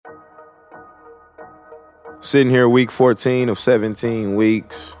Sitting here week 14 of 17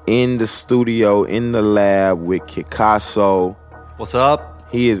 weeks in the studio, in the lab with Kikasso. What's up?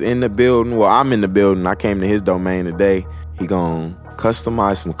 He is in the building. Well, I'm in the building. I came to his domain today. He gonna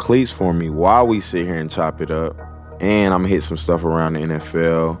customize some cleats for me while we sit here and chop it up. And I'm gonna hit some stuff around the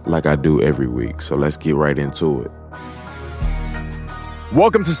NFL like I do every week. So let's get right into it.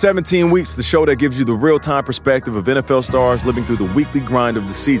 Welcome to 17 Weeks, the show that gives you the real-time perspective of NFL stars living through the weekly grind of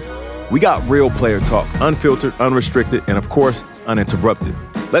the season. We got real player talk, unfiltered, unrestricted, and of course, uninterrupted.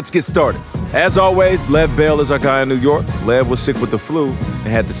 Let's get started. As always, Lev Bell is our guy in New York. Lev was sick with the flu and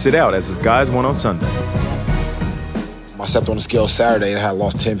had to sit out as his guys won on Sunday. I stepped on the scale Saturday and I had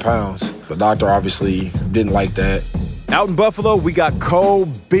lost 10 pounds. The doctor obviously didn't like that. Out in Buffalo, we got Cole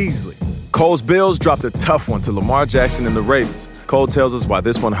Beasley. Cole's Bills dropped a tough one to Lamar Jackson and the Ravens. Cole tells us why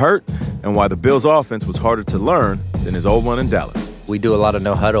this one hurt and why the Bills' offense was harder to learn than his old one in Dallas. We do a lot of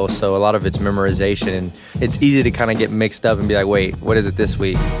no huddle, so a lot of it's memorization, and it's easy to kind of get mixed up and be like, wait, what is it this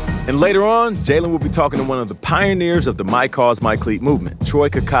week? And later on, Jalen will be talking to one of the pioneers of the My Cause, My Cleat movement, Troy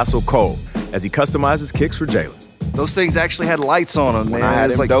Kikasso Cole, as he customizes kicks for Jalen. Those things actually had lights on them, man. When I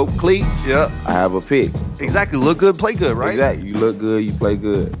had them dope cleats, yeah, I have a pick. Exactly. Look good, play good, right? Exactly. You look good, you play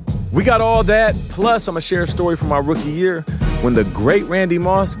good. We got all that, plus I'm going to share a story from my rookie year when the great Randy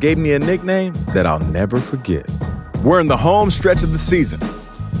Moss gave me a nickname that I'll never forget. We're in the home stretch of the season.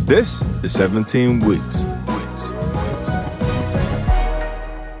 This is 17 Weeks.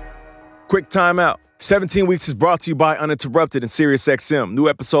 Quick timeout. 17 Weeks is brought to you by Uninterrupted and SiriusXM. New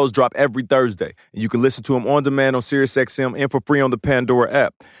episodes drop every Thursday, and you can listen to them on demand on SiriusXM and for free on the Pandora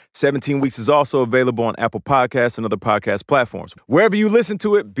app. 17 Weeks is also available on Apple Podcasts and other podcast platforms. Wherever you listen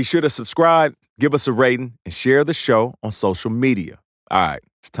to it, be sure to subscribe, give us a rating, and share the show on social media. All right,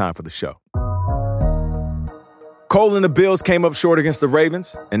 it's time for the show. Cole and the Bills came up short against the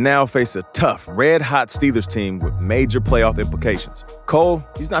Ravens and now face a tough, red-hot Steelers team with major playoff implications. Cole,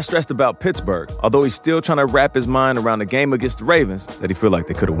 he's not stressed about Pittsburgh, although he's still trying to wrap his mind around the game against the Ravens that he feel like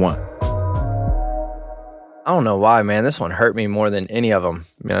they could have won. I don't know why, man. This one hurt me more than any of them.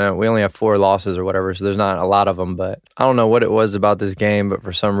 I mean, we only have 4 losses or whatever, so there's not a lot of them, but I don't know what it was about this game, but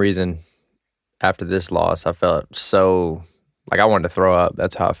for some reason, after this loss, I felt so, like I wanted to throw up.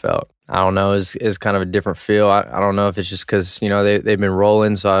 That's how I felt. I don't know. It's kind of a different feel. I don't know if it's just because, they've been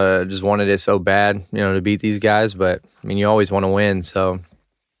rolling, so I just wanted it so bad, to beat these guys. But, I mean, you always want to win, so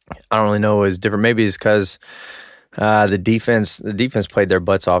I don't really know what was different. Maybe it's because the defense played their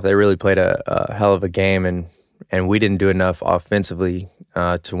butts off. They really played a hell of a game, and we didn't do enough offensively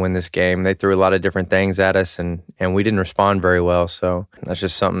to win this game. They threw a lot of different things at us, and we didn't respond very well. So that's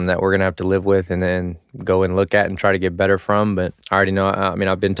just something that we're going to have to live with and then go and look at and try to get better from. But I already know,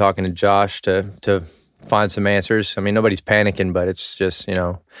 I've been talking to Josh to find some answers. I mean, nobody's panicking, but it's just,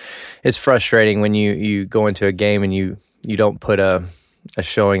 it's frustrating when you go into a game and you don't put a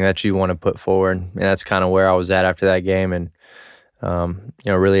showing that you want to put forward. And that's kind of where I was at after that game. And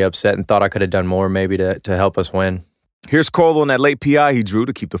really upset and thought I could have done more maybe to help us win. Here's Cole on that late PI he drew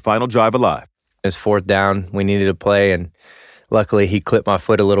to keep the final drive alive. It's 4th down. We needed to play, and luckily he clipped my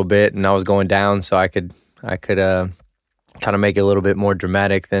foot a little bit, and I was going down, so I could kind of make it a little bit more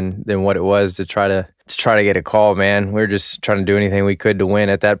dramatic than what it was to try to get a call. Man, we were just trying to do anything we could to win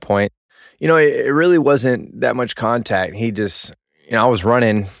at that point. It really wasn't that much contact. He just, I was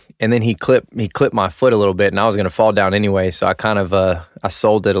running. And then he clipped my foot a little bit, and I was going to fall down anyway. So I kind of I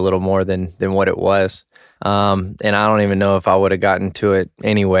sold it a little more than what it was. And I don't even know if I would have gotten to it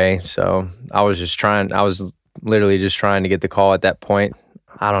anyway. So I was literally just trying to get the call at that point.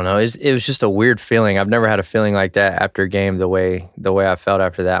 I don't know. It was just a weird feeling. I've never had a feeling like that after a game the way I felt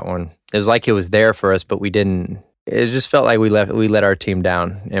after that one. It was like it was there for us, but we didn't. It just felt like we let our team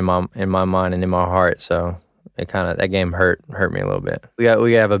down in my mind and in my heart. So that game hurt me a little bit. We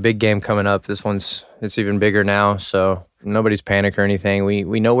have a big game coming up. It's even bigger now, so nobody's panicked or anything.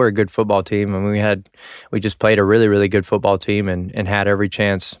 We know we're a good football team, and we just played a really, really good football team and had every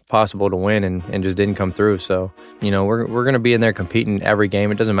chance possible to win and just didn't come through. So, we're going to be in there competing every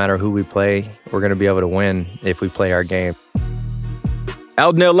game. It doesn't matter who we play. We're going to be able to win if we play our game.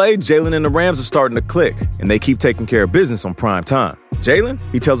 Out in L.A., Jalen and the Rams are starting to click, and they keep taking care of business on prime time. Jalen,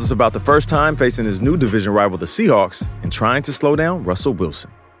 he tells us about the first time facing his new division rival, the Seahawks, and trying to slow down Russell Wilson.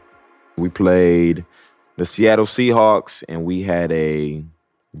 We played the Seattle Seahawks, and we had a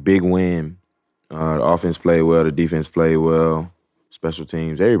big win. The offense played well, the defense played well, special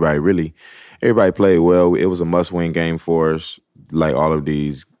teams, everybody played well. It was a must-win game for us, like all of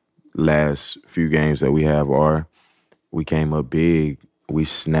these last few games that we have are. We came up big. We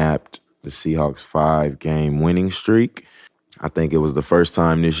snapped the Seahawks' 5-game winning streak. I think it was the first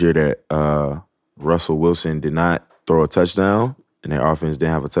time this year that Russell Wilson did not throw a touchdown, and their offense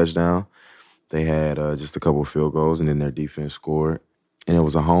didn't have a touchdown. They had just a couple of field goals, and then their defense scored. And it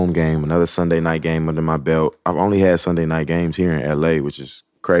was a home game, another Sunday night game under my belt. I've only had Sunday night games here in L.A., which is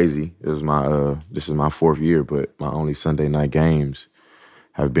crazy. It was this is my 4th year, but my only Sunday night games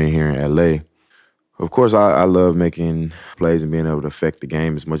have been here in L.A. Of course, I love making plays and being able to affect the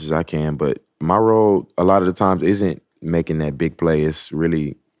game as much as I can, but my role a lot of the times isn't making that big play. It's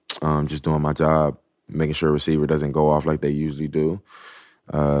really just doing my job, making sure a receiver doesn't go off like they usually do,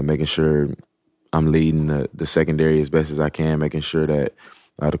 making sure I'm leading the secondary as best as I can, making sure that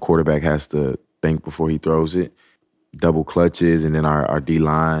the quarterback has to think before he throws it, double clutches, and then our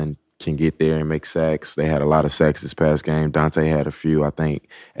D-line can get there and make sacks. They had a lot of sacks this past game. Dante had a few. I think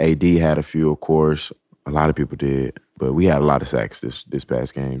AD had a few, of course. A lot of people did. But we had a lot of sacks this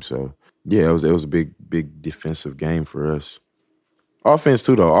past game. So, yeah, it was a big defensive game for us. Offense,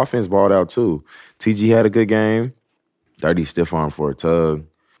 too, though. Offense balled out, too. TG had a good game. 30 stiff arm for a tug.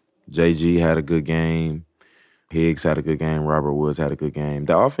 JG had a good game. Higgs had a good game. Robert Woods had a good game.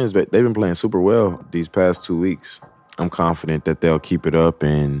 The offense, they've been playing super well these past 2 weeks. I'm confident that they'll keep it up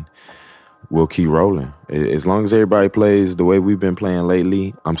and we'll keep rolling. As long as everybody plays the way we've been playing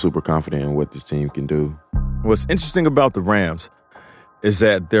lately, I'm super confident in what this team can do. What's interesting about the Rams is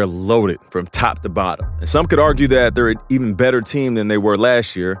that they're loaded from top to bottom. And some could argue that they're an even better team than they were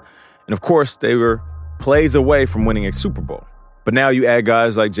last year. And of course, they were plays away from winning a Super Bowl. But now you add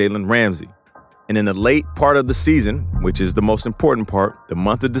guys like Jalen Ramsey. And in the late part of the season, which is the most important part, the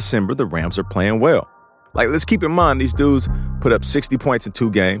month of December, the Rams are playing well. Like, let's keep in mind, these dudes put up 60 points in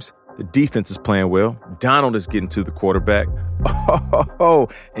 2 games. The defense is playing well. Donald is getting to the quarterback.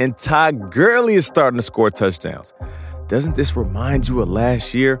 And Todd Gurley is starting to score touchdowns. Doesn't this remind you of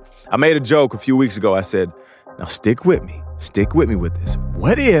last year? I made a joke a few weeks ago. I said, now stick with me. Stick with me with this.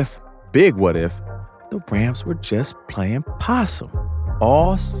 What if, big what if, the Rams were just playing possum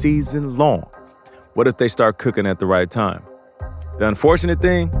all season long? What if they start cooking at the right time? The unfortunate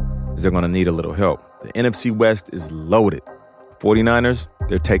thing is they're going to need a little help. The NFC West is loaded. 49ers,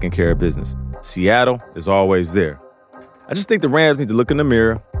 they're taking care of business. Seattle is always there. I just think the Rams need to look in the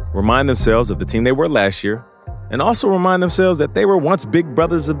mirror, remind themselves of the team they were last year, and also remind themselves that they were once big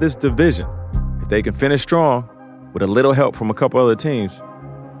brothers of this division. If they can finish strong with a little help from a couple other teams,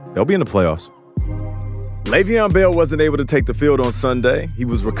 they'll be in the playoffs. Le'Veon Bell wasn't able to take the field on Sunday. He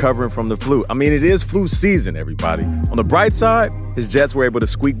was recovering from the flu. I mean, it is flu season, everybody. On the bright side, his Jets were able to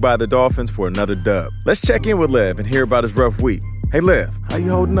squeak by the Dolphins for another dub. Let's check in with Lev and hear about his rough week. Hey, Lev, how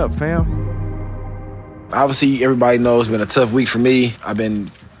you holding up, fam? Obviously, everybody knows it's been a tough week for me. I've been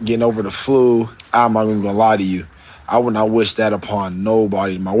getting over the flu. I'm not even going to lie to you. I would not wish that upon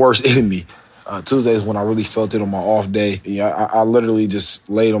nobody, my worst enemy. Tuesday is when I really felt it on my off day. I literally just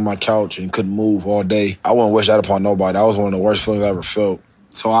laid on my couch and couldn't move all day. I wouldn't wish that upon nobody. That was one of the worst feelings I ever felt.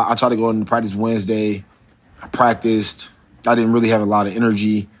 So I tried to go into practice Wednesday. I practiced. I didn't really have a lot of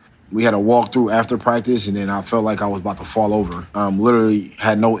energy. We had a walkthrough after practice, and then I felt like I was about to fall over. Literally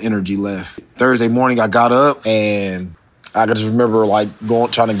had no energy left. Thursday morning, I got up, and I just remember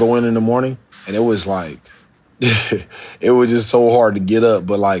trying to go in the morning, and it was like, it was just so hard to get up.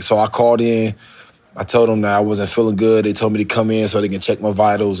 But so I called in. I told them that I wasn't feeling good. They told me to come in so they can check my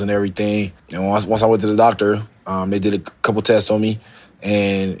vitals and everything. And once I went to the doctor, they did a couple tests on me,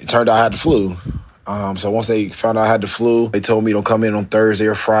 and it turned out I had the flu. So once they found out I had the flu, they told me don't come in on Thursday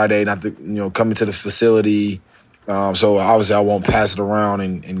or Friday, not to come into the facility. So obviously I won't pass it around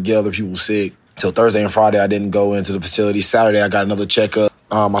and get other people sick. Till Thursday and Friday, I didn't go into the facility. Saturday, I got another checkup.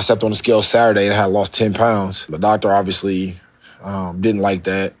 I stepped on the scale Saturday and I had lost 10 pounds. The doctor obviously didn't like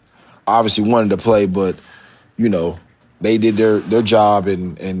that. I obviously wanted to play, but, they did their job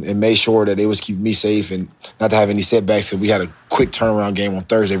and made sure that they was keeping me safe and not to have any setbacks. So we had a quick turnaround game on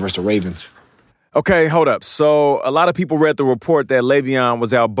Thursday versus the Ravens. Okay, hold up. So a lot of people read the report that Le'Veon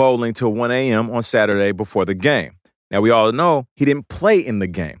was out bowling till 1 a.m. on Saturday before the game. Now, we all know he didn't play in the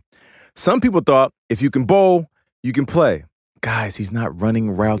game. Some people thought if you can bowl, you can play. Guys, he's not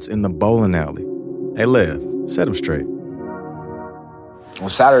running routes in the bowling alley. Hey, Lev, set him straight. On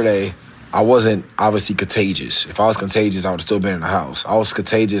Saturday, I wasn't obviously contagious. If I was contagious, I would have still been in the house. I was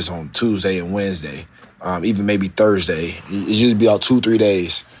contagious on Tuesday and Wednesday, even maybe Thursday. It usually be out 2-3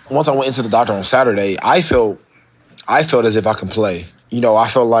 days. Once I went into the doctor on Saturday, I felt as if I can play. I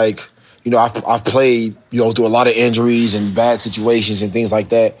felt like, I've played, through a lot of injuries and bad situations and things like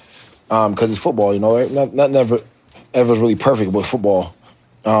that. Because it's football, not never ever really perfect with football.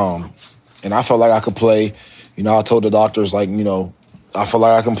 And I felt like I could play. I told the doctors, I feel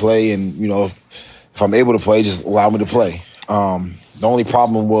like I can play, and if I'm able to play, just allow me to play. The only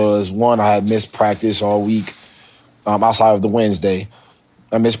problem was, one, I had missed practice all week outside of the Wednesday.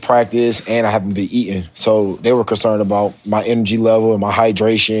 I missed practice and I haven't been eating. So they were concerned about my energy level and my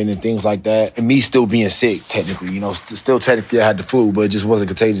hydration and things like that. And me still being sick, technically. Still technically I had the flu, but it just wasn't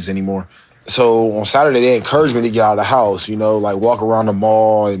contagious anymore. So on Saturday, they encouraged me to get out of the house, like walk around the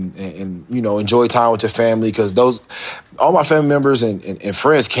mall and enjoy time with your family, because all my family members and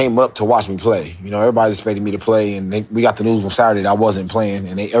friends came up to watch me play. Everybody's expecting me to play, and we got the news on Saturday that I wasn't playing,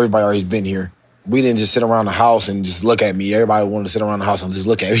 and everybody already been here. We didn't just sit around the house and just look at me. Everybody wanted to sit around the house and just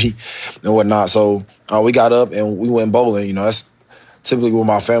look at me and whatnot. So we got up and we went bowling. That's typically what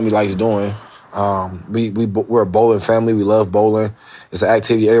my family likes doing. We're a bowling family. We love bowling. It's an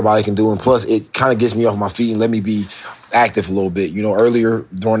activity everybody can do. And plus, it kind of gets me off my feet and let me be active a little bit. Earlier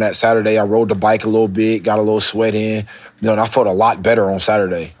during that Saturday, I rode the bike a little bit, got a little sweat in. And I felt a lot better on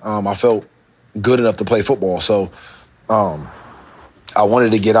Saturday. I felt good enough to play football. So, I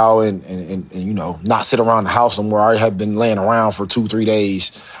wanted to get out and not sit around the house somewhere. I have been laying around for 2-3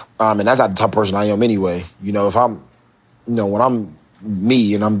 days. And that's not the type of person I am anyway. If I'm, when I'm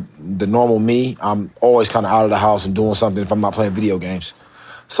me and I'm the normal me, I'm always kind of out of the house and doing something if I'm not playing video games.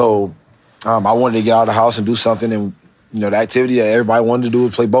 So I wanted to get out of the house and do something. And, the activity that everybody wanted to do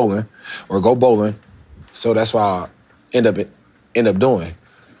was play bowling or go bowling. So that's why I end up doing.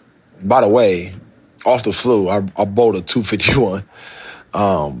 By the way, off the flu, I bowled a 251.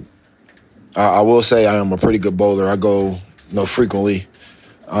 I will say I am a pretty good bowler. I go, frequently,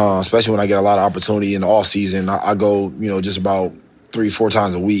 especially when I get a lot of opportunity in the off season. I go, just about 3-4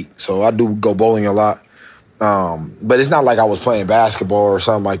 times a week. So I do go bowling a lot. But it's not like I was playing basketball or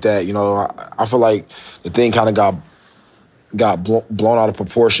something like that. I feel like the thing kind of got blown out of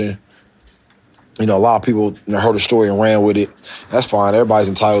proportion. A lot of people heard the story and ran with it. That's fine. Everybody's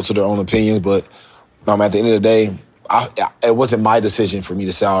entitled to their own opinions. But at the end of the day, it wasn't my decision for me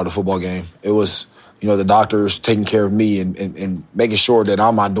to sit out of the football game. It was, the doctors taking care of me and making sure that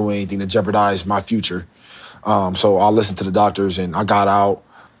I'm not doing anything to jeopardize my future. So I listened to the doctors and I got out.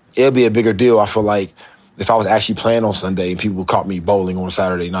 It'll be a bigger deal, I feel like, if I was actually playing on Sunday and people caught me bowling on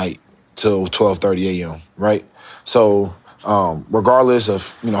Saturday night till 12:30 a.m., right? So regardless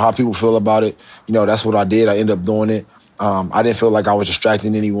of, how people feel about it, that's what I did. I ended up doing it. I didn't feel like I was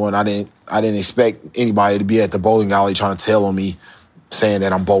distracting anyone. I didn't expect anybody to be at the bowling alley trying to tell on me saying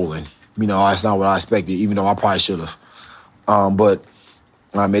that I'm bowling. That's not what I expected, even though I probably should have. But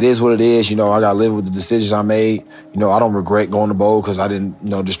it is what it is. I got to live with the decisions I made. I don't regret going to bowl because I didn't,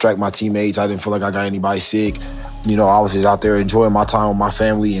 distract my teammates. I didn't feel like I got anybody sick. I was just out there enjoying my time with my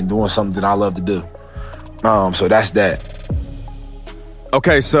family and doing something that I love to do. So that's that.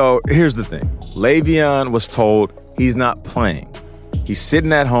 Okay, so here's the thing. Le'Veon was told he's not playing. He's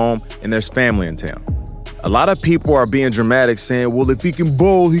sitting at home and there's family in town. A lot of people are being dramatic saying, well, if he can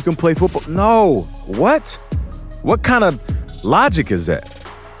bowl, he can play football. No. What? What kind of logic is that?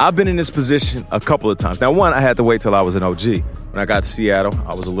 I've been in this position a couple of times. Now, one, I had to wait till I was an OG. When I got to Seattle,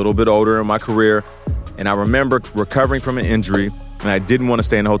 I was a little bit older in my career, and I remember recovering from an injury, and I didn't want to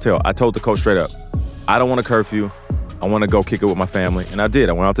stay in the hotel. I told the coach straight up, I don't want a curfew. I want to go kick it with my family. And I did.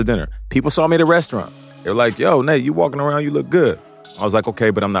 I went out to dinner. People saw me at a restaurant. They were like, yo, Nate, you walking around, you look good. I was like,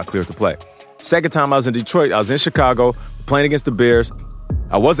 okay, but I'm not cleared to play. Second time I was in Detroit, I was in Chicago, playing against the Bears.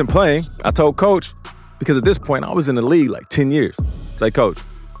 I wasn't playing. I told coach, because at this point, I was in the league like 10 years. It's like, coach,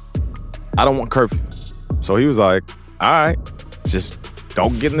 I don't want curfew. So he was like, all right, just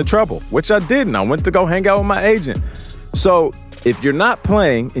don't get into trouble, which I didn't. I went to go hang out with my agent. So if you're not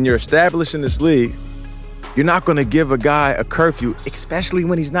playing and you're established in this league, you're not going to give a guy a curfew, especially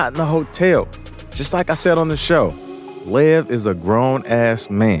when he's not in the hotel. Just like I said on the show, Lev is a grown-ass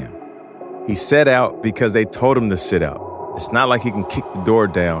man. He sat out because they told him to sit out. It's not like he can kick the door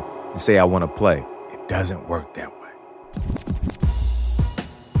down and say, I want to play. It doesn't work that way.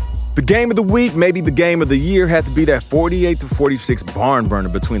 The game of the week, maybe the game of the year, had to be that 48-46 barn burner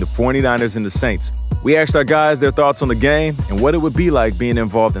between the 49ers and the Saints. We asked our guys their thoughts on the game and what it would be like being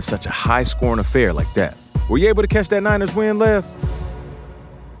involved in such a high-scoring affair like that. Were you able to catch that Niners win, Lev?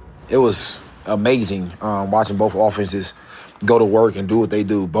 It was amazing watching both offenses go to work and do what they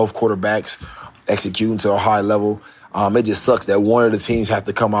do. Both quarterbacks executing to a high level. It just sucks that one of the teams have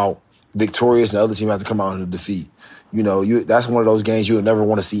to come out victorious and the other team has to come out in a defeat. That's one of those games you would never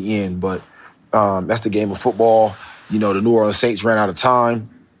want to see end, but that's the game of football. The New Orleans Saints ran out of time.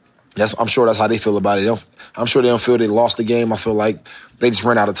 I'm sure that's how they feel about it. I'm sure they don't feel they lost the game. I feel like they just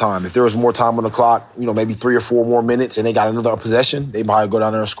ran out of time. If there was more time on the clock, maybe 3 or 4 more minutes and they got another possession, they might go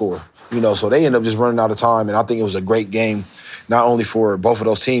down there and score. So they end up just running out of time, and I think it was a great game, not only for both of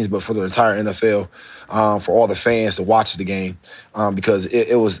those teams, but for the entire NFL. for all the fans to watch the game because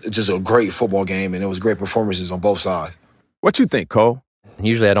it was just a great football game and it was great performances on both sides. What you think, Cole?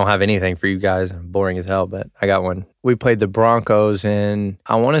 Usually I don't have anything for you guys. I'm boring as hell, but I got one. We played the Broncos in,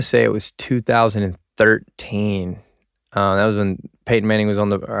 I want to say it was 2013. That was when Peyton Manning was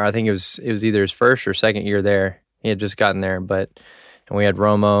or I think it was either his first or second year there. He had just gotten there, and we had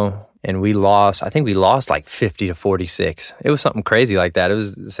Romo, and we lost. I think we lost like 50-46. It was something crazy like that. It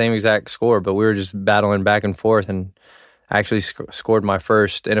was the same exact score, but we were just battling back and forth, and I actually scored my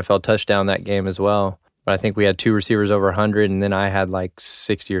first NFL touchdown that game as well. But I think we had 2 receivers over 100, and then I had like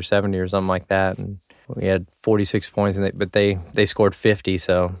 60 or 70 or something like that. And we had 46 points, but they scored 50,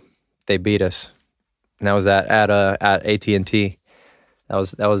 so they beat us. And that was at AT&T. That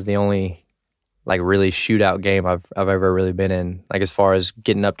was the only like really shootout game I've ever really been in. Like as far as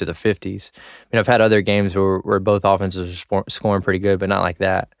getting up to the 50s. I mean, I've had other games where both offenses are scoring pretty good, but not like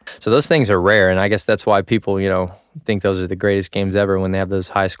that. So those things are rare, and I guess that's why people, think those are the greatest games ever when they have those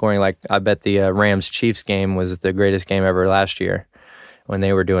high scoring. Like I bet the Rams-Chiefs game was the greatest game ever last year when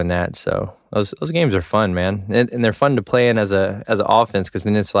they were doing that. So those games are fun, man, and they're fun to play in as an offense because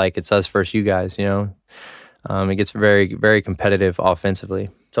then it's like it's us versus you guys. It gets very, very competitive offensively.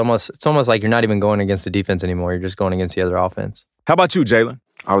 It's almost like you're not even going against the defense anymore. You're just going against the other offense. How about you, Jalen?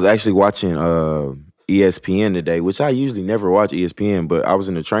 I was actually watching ESPN today, which I usually never watch ESPN, but I was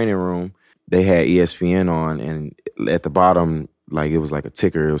in the training room. They had ESPN on, and at the bottom, like it was like a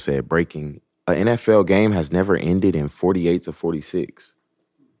ticker. It said breaking. An NFL game has never ended in 48-46.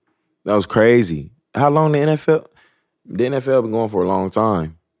 That was crazy. How long the NFL been going for a long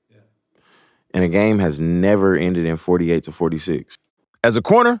time. Yeah. And a game has never ended in 48-46. As a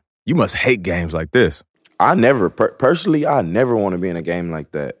corner, you must hate games like this. I never, personally, I never want to be in a game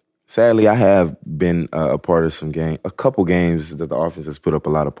like that. Sadly, I have been a part of a couple games that the offense has put up a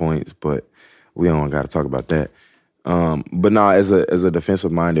lot of points, but we don't got to talk about that. But no, as a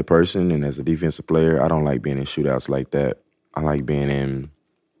defensive-minded person and as a defensive player, I don't like being in shootouts like that. I like being in,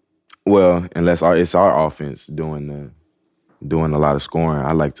 unless it's our offense doing a lot of scoring.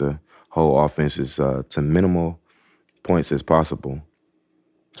 I like to hold offenses to minimal points as possible.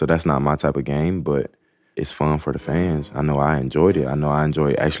 So that's not my type of game, but it's fun for the fans. I know I enjoyed it. I know I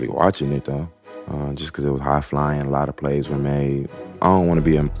enjoyed actually watching it, though, just because it was high-flying. A lot of plays were made. I don't want to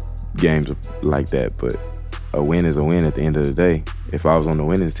be in games like that, but a win is a win at the end of the day. If I was on the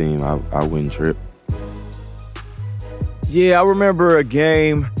winning team, I wouldn't trip. Yeah, I remember a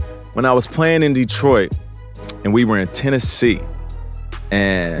game when I was playing in Detroit, and we were in Tennessee.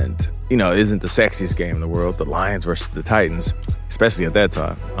 And, it isn't the sexiest game in the world, the Lions versus the Titans, especially at that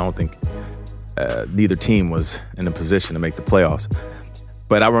time. I don't think neither team was in a position to make the playoffs.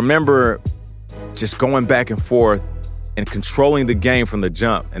 But I remember just going back and forth and controlling the game from the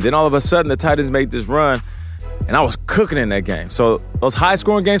jump. And then all of a sudden, the Titans made this run, and I was cooking in that game. So those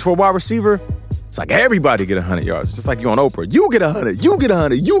high-scoring games for a wide receiver, it's like everybody get 100 yards. It's just like you on Oprah. You get 100, you get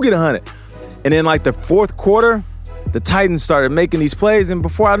 100, you get 100. And then like the fourth quarter, the Titans started making these plays, and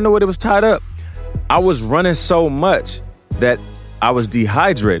before I knew it, it was tied up. I was running so much that I was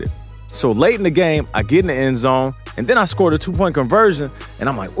dehydrated. So late in the game, I get in the end zone, and then I scored a 2-point conversion, and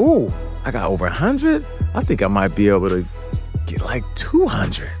I'm like, ooh, I got over 100? I think I might be able to get like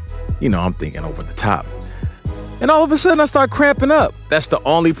 200. I'm thinking over the top. And all of a sudden, I start cramping up. That's the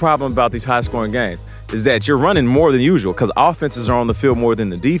only problem about these high-scoring games, is that you're running more than usual because offenses are on the field more than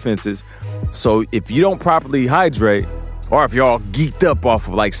the defenses. So if you don't properly hydrate, or if you're all geeked up off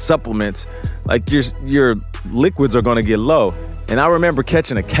of like supplements, like your liquids are going to get low. And I remember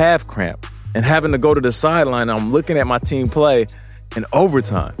catching a calf cramp and having to go to the sideline. I'm looking at my team play in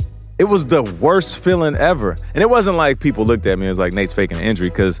overtime. It was the worst feeling ever. And it wasn't like people looked at me and was like, Nate's faking an injury,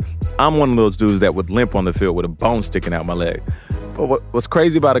 because I'm one of those dudes that would limp on the field with a bone sticking out my leg. But what's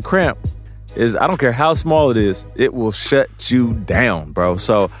crazy about a cramp is I don't care how small it is, it will shut you down, bro.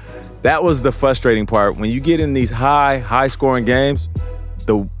 So that was the frustrating part. When you get in these high-scoring games,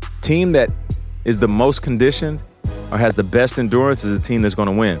 the team that is the most conditioned or has the best endurance is the team that's going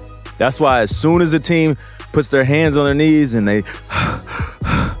to win. That's why as soon as a team puts their hands on their knees and they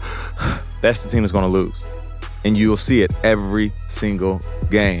that's the team that's going to lose. And you'll see it every single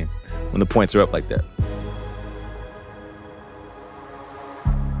game when the points are up like that.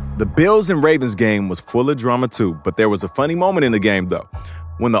 The Bills and Ravens game was full of drama too, but there was a funny moment in the game though.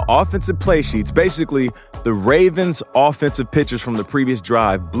 When the offensive play sheets, basically the Ravens offensive pitchers from the previous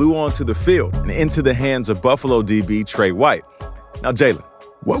drive, blew onto the field and into the hands of Buffalo DB Trey White. Now, Jalen,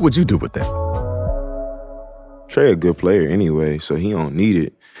 what would you do with that? Trey a good player anyway, so he don't need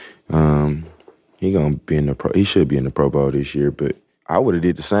it. He should be in the Pro Bowl this year, but I would have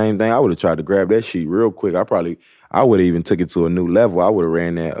did the same thing. I would have tried to grab that sheet real quick. I would have even took it to a new level. I would have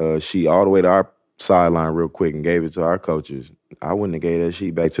ran that sheet all the way to our sideline real quick and gave it to our coaches. I wouldn't have gave that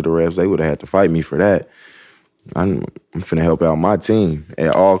sheet back to the refs. They would have had to fight me for that. I'm finna help out my team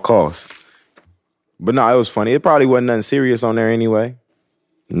at all costs. But no, it was funny. It probably wasn't nothing serious on there anyway.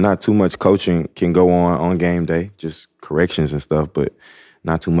 Not too much coaching can go on game day, just corrections and stuff, but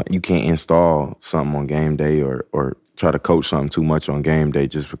not too much. You can't install something on game day or try to coach something too much on game day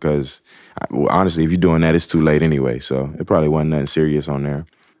just because, honestly, if you're doing that, it's too late anyway. So it probably wasn't nothing serious on there.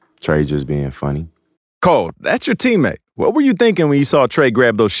 Trey just being funny. Cole, that's your teammate. What were you thinking when you saw Trey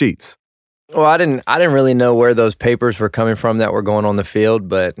grab those sheets? Well, I didn't really know where those papers were coming from that were going on the field,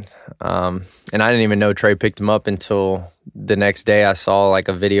 but and I didn't even know Trey picked them up until the next day. I saw like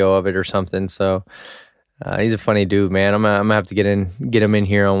a video of it or something. So he's a funny dude, man. I'm gonna have to get him in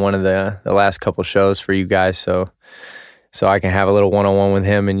here on one of the last couple shows for you guys, so I can have a little one-on-one with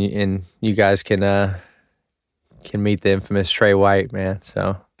him, and you guys can meet the infamous Trey White, man.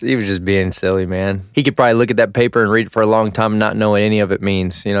 So he was just being silly, man. He could probably look at that paper and read it for a long time and not know what any of it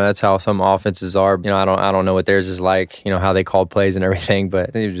means. You know, that's how some offenses are. You know, I don't know what theirs is like, you know, how they call plays and everything,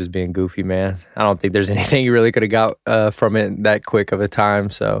 but he was just being goofy, man. I don't think there's anything you really could have got from it that quick of a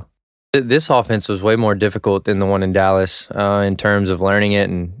time. So this offense was way more difficult than the one in Dallas in terms of learning it,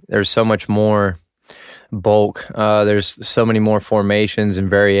 and there's so much more bulk. There's so many more formations and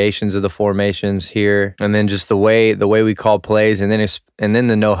variations of the formations here, and then just the way we call plays, and then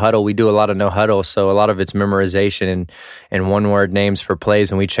the no huddle. We do a lot of no huddle, so a lot of it's memorization and one word names for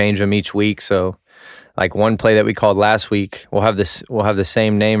plays, and we change them each week. So, like one play that we called last week, we'll have the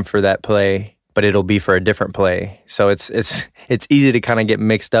same name for that play, but it'll be for a different play. So it's easy to kind of get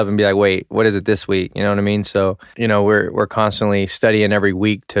mixed up and be like, wait, what is it this week? You know what I mean? So, you know, we're constantly studying every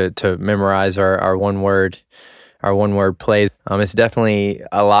week to memorize our one word plays. It's definitely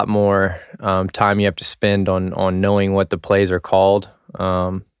a lot more time you have to spend on knowing what the plays are called.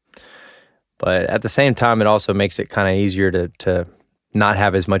 But at the same time, it also makes it kind of easier to not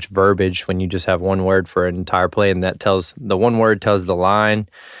have as much verbiage when you just have one word for an entire play, and the one word tells the line,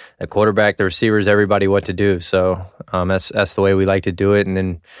 the quarterback, the receivers, everybody what to do. So that's the way we like to do it. And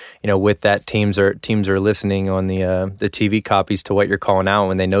then, you know, with that, teams are listening on the TV copies to what you're calling out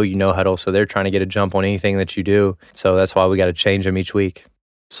when they know you know huddle. So they're trying to get a jump on anything that you do. So that's why we got to change them each week.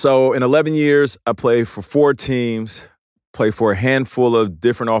 So in 11 years, I played for 4 teams, played for a handful of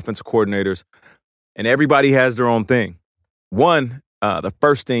different offensive coordinators, and everybody has their own thing. One, the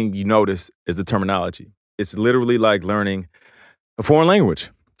first thing you notice is the terminology. It's literally like learning a foreign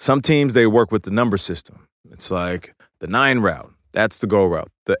language. Some teams, they work with the number system. It's like the 9 route, that's the go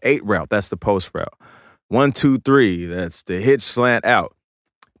route. The 8 route, that's the post route. 1, 2, 3, that's the hitch, slant, out.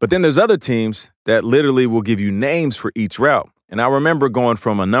 But then there's other teams that literally will give you names for each route. And I remember going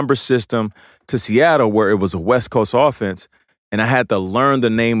from a number system to Seattle where it was a West Coast offense, and I had to learn the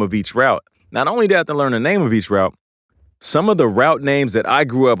name of each route. Not only did I have to learn the name of each route, some of the route names that I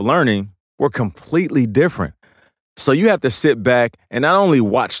grew up learning were completely different. So you have to sit back and not only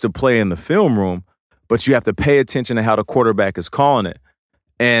watch the play in the film room, but you have to pay attention to how the quarterback is calling it.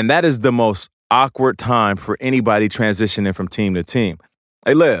 And that is the most awkward time for anybody transitioning from team to team.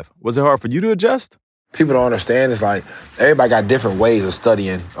 Hey, Lev, was it hard for you to adjust? People don't understand. It's like everybody got different ways of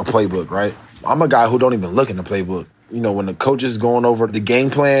studying a playbook, right? I'm a guy who don't even look in the playbook. You know, when the coach is going over the game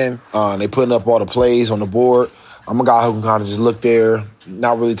plan, they putting up all the plays on the board, I'm a guy who can kind of just look there,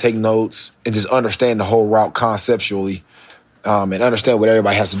 not really take notes, and just understand the whole route conceptually, and understand what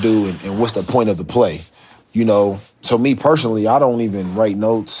everybody has to do and what's the point of the play. You know, so me personally, I don't even write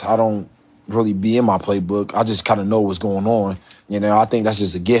notes. I don't really be in my playbook. I just kind of know what's going on. You know, I think that's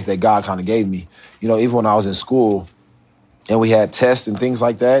just a gift that God kind of gave me. You know, even when I was in school and we had tests and things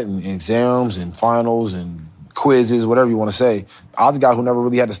like that and exams and finals and quizzes, whatever you want to say, I was a guy who never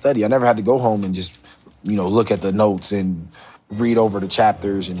really had to study. I never had to go home and just, you know, look at the notes and read over the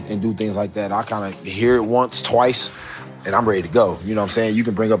chapters and do things like that. I kind of hear it once, twice, and I'm ready to go. You know what I'm saying? You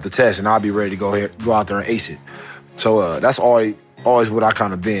can bring up the test and I'll be ready to go out there and ace it. So that's always what I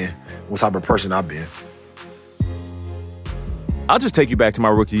kind of been, what type of person I've been. I'll just take you back to my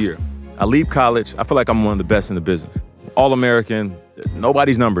rookie year. I leave college. I feel like I'm one of the best in the business. All-American.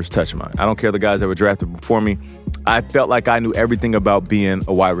 Nobody's numbers touch mine. I don't care the guys that were drafted before me. I felt like I knew everything about being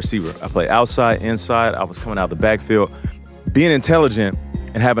a wide receiver. I played outside, inside. I was coming out the backfield. Being intelligent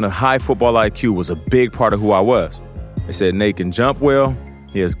and having a high football IQ was a big part of who I was. They said Nate can jump well.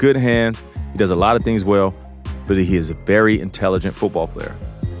 He has good hands. He does a lot of things well, but he is a very intelligent football player.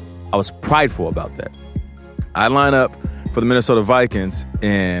 I was prideful about that. I line up for the Minnesota Vikings,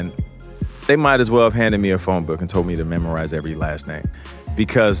 and they might as well have handed me a phone book and told me to memorize every last name.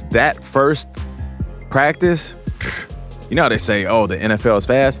 Because that first practice, you know how they say, oh, the NFL is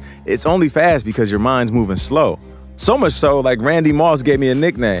fast? It's only fast because your mind's moving slow. So much so, like Randy Moss gave me a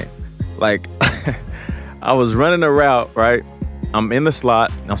nickname. Like, I was running a route, right? I'm in the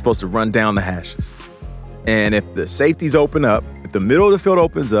slot, and I'm supposed to run down the hashes. And if the safeties open up, if the middle of the field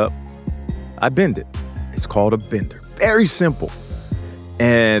opens up, I bend it. It's called a bender. Very simple.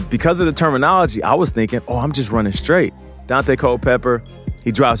 And because of the terminology, I was thinking, oh, I'm just running straight. Daunte Culpepper,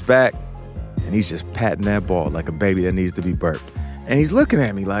 he drops back, and he's just patting that ball like a baby that needs to be burped. And he's looking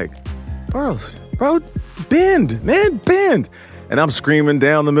at me like, bro, bend, man, bend. And I'm screaming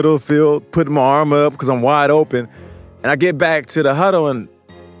down the middle of the field, putting my arm up because I'm wide open. And I get back to the huddle, and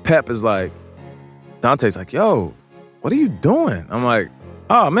Pep is like, Dante's like, yo, what are you doing? I'm like,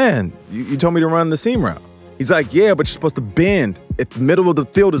 oh, man, you told me to run the seam route. He's like, yeah, but you're supposed to bend if the middle of the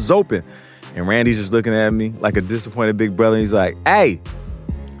field is open. And Randy's just looking at me like a disappointed big brother. He's like, hey,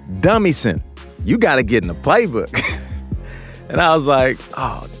 Dummyson, you got to get in the playbook. And I was like,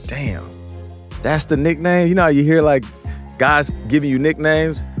 oh, damn, that's the nickname? You know how you hear like guys giving you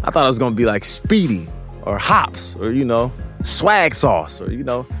nicknames? I thought it was going to be like Speedy or Hops or, you know, Swag Sauce or, you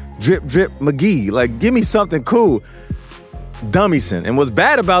know, Drip Drip McGee. Like, give me something cool. Dummyson. And what's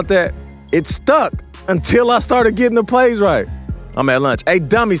bad about that, it stuck until I started getting the plays right. I'm at lunch. Hey,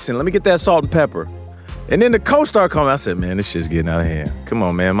 Dummyson, let me get that salt and pepper. And then the coach started calling. I said, man, this shit's getting out of hand. Come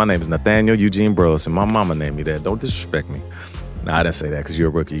on, man. My name is Nathaniel Eugene Burleson. My mama named me that. Don't disrespect me. No, I didn't say that because you're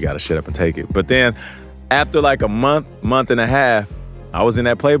a rookie. You got to shut up and take it. But then after like a month and a half, I was in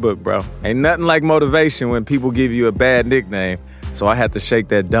that playbook, bro. Ain't nothing like motivation when people give you a bad nickname. So I had to shake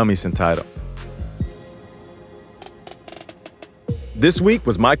that Dummyson title. This week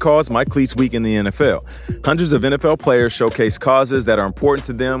was My Cause, My Cleats week in the NFL. Hundreds of NFL players showcase causes that are important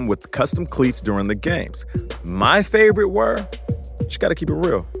to them with custom cleats during the games. My favorite were, you got to keep it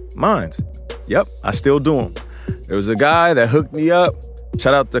real, mine's. Yep, I still do them. There was a guy that hooked me up,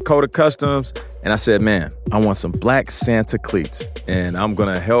 shout out to Dakota Customs, and I said, man, I want some Black Santa cleats, and I'm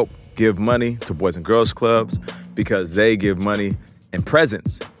going to help give money to Boys and Girls Clubs because they give money and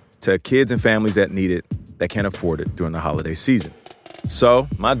presents to kids and families that need it, that can't afford it during the holiday season. So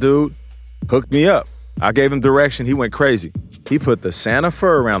my dude hooked me up. I gave him direction. He went crazy. He put the Santa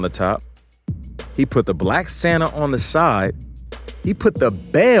fur around the top. He put the Black Santa on the side. He put the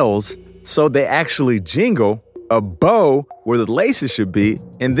bells so they actually jingle, a bow where the laces should be.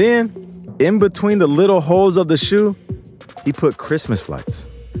 And then in between the little holes of the shoe, he put Christmas lights.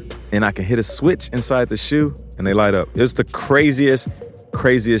 And I can hit a switch inside the shoe and they light up. It's the craziest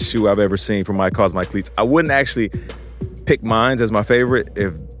shoe I've ever seen for My Cause, My Cleats. I wouldn't actually pick mine as my favorite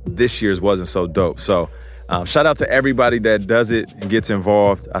if this year's wasn't so dope. So shout out to everybody that does it and gets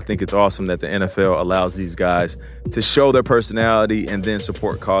involved. I think it's awesome that the NFL allows these guys to show their personality and then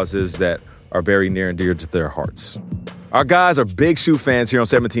support causes that are very near and dear to their hearts. Our guys are big shoe fans here on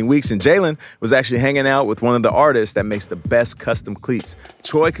 17 Weeks, and Jalen was actually hanging out with one of the artists that makes the best custom cleats,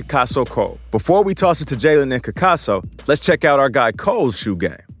 Troy Cacasso Cole. Before we toss it to Jalen and Cacasso, let's check out our guy Cole's shoe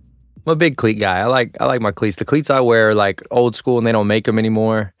game. I'm a big cleat guy. I like my cleats. The cleats I wear are like old school and they don't make them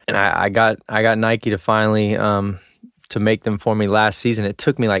anymore. And I got Nike to finally to make them for me last season. It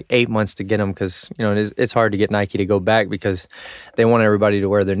took me like 8 months to get them because, you know, it's hard to get Nike to go back because they want everybody to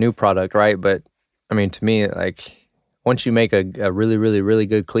wear their new product, right? But I mean, to me, like once you make a really, really, really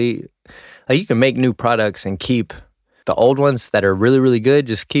good cleat, like you can make new products and keep the old ones that are really, really good,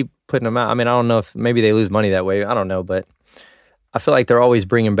 just keep putting them out. I mean, I don't know if maybe they lose money that way. I don't know, but I feel like they're always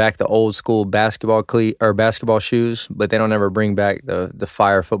bringing back the old school basketball cleat or basketball shoes, but they don't ever bring back the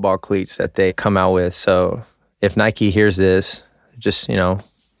fire football cleats that they come out with. So if Nike hears this, just, you know,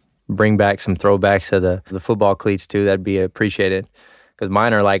 bring back some throwbacks to the football cleats too. That'd be appreciated because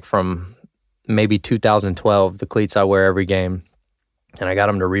mine are like from maybe 2012, the cleats I wear every game. And I got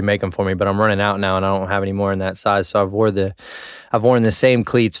them to remake them for me, but I'm running out now and I don't have any more in that size. So I've worn the same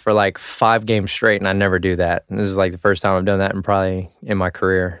cleats for like 5 games straight and I never do that. And this is like the first time I've done that in my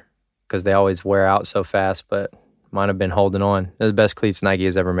career because they always wear out so fast, but mine have been holding on. They're the best cleats Nike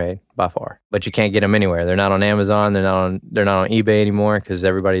has ever made by far. But you can't get them anywhere. They're not on Amazon. They're not on eBay anymore because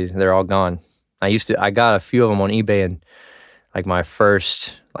they're all gone. I got a few of them on eBay in like my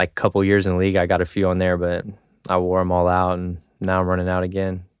first like couple years in the league. I got a few on there, but I wore them all out and now I'm running out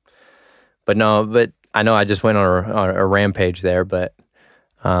again. But I know I just went on a rampage there, but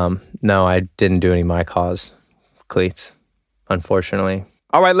no, I didn't do any My Cause cleats, unfortunately.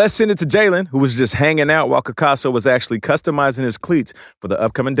 All right, let's send it to Jalen, who was just hanging out while Cacasso was actually customizing his cleats for the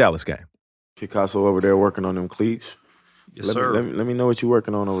upcoming Dallas game. Cacasso over there working on them cleats. Yes, sir. Let me know what you're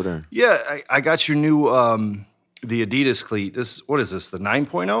working on over there. Yeah, I got your new the Adidas cleat. What is this? The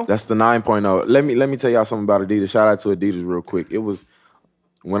 9.0? That's the 9.0. Let me tell y'all something about Adidas. Shout out to Adidas real quick. It was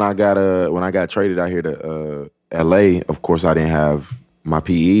when I got traded out here to LA. Of course, I didn't have my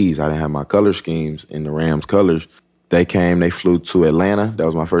PEs. I didn't have my color schemes in the Rams colors. They flew to Atlanta. That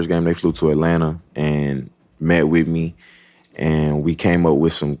was my first game. They flew to Atlanta and met with me, and we came up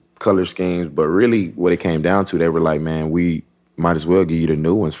with some color schemes. But really, what it came down to, they were like, man, we might as well give you the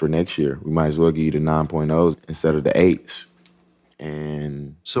new ones for next year. We might as well give you the 9.0s instead of the 8s.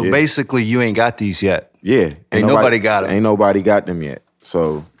 And so basically, you ain't got these yet. Yeah. Ain't nobody got them. Ain't nobody got them yet.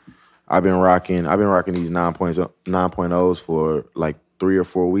 So I've been rocking these 9.0s for like 3 or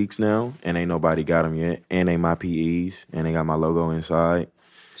 4 weeks now, and ain't nobody got them yet. And they my PEs, and they got my logo inside.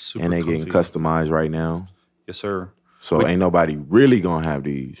 Super and they comfy. getting customized right now. Yes, sir. So ain't nobody really gonna have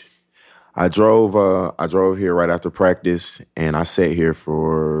these. I drove here right after practice, and I sat here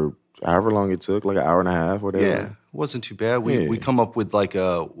for however long it took, like an hour and a half, whatever. Yeah, it wasn't too bad. We come up with like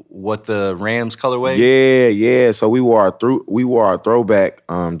what the Rams colorway. Yeah. So we wore our throwback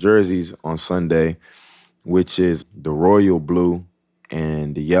jerseys on Sunday, which is the royal blue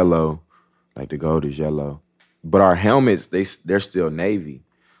and the yellow, like the gold is yellow. But our helmets, they're still navy.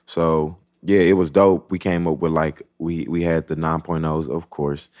 So yeah, it was dope. We came up with like we had the 9.0s, of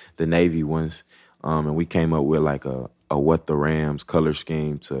course, the navy ones, and we came up with like a what the Rams color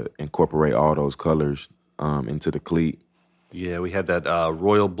scheme to incorporate all those colors into the cleat. Yeah, we had that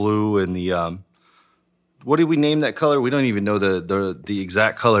royal blue and the what did we name that color? We don't even know the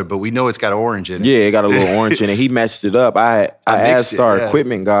exact color, but we know it's got orange in it. Yeah, it got a little orange in it. He matched it up. I asked our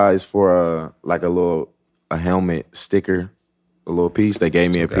equipment guys for a helmet sticker, a little piece. They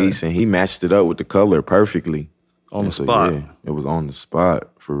gave me a piece, and he matched it up with the color perfectly. On the spot. Yeah, it was on the spot,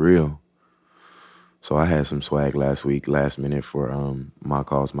 for real. So I had some swag last week, last minute for My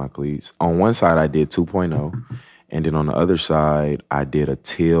Calls, My Cleats. On one side, I did 2.0, and then on the other side, I did a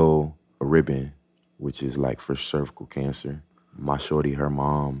teal ribbon, which is like for cervical cancer. My shorty, her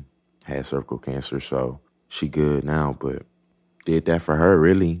mom had cervical cancer, so she good now, but did that for her,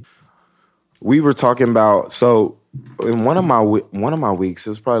 really. We were talking about, so in one of my weeks, it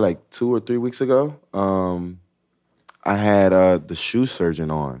was probably like 2 or 3 weeks ago, I had the shoe surgeon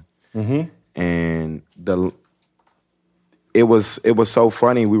on. Mm-hmm. And it was so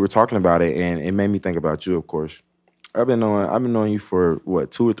funny. We were talking about it, and it made me think about you, of course. I've been knowing you for what,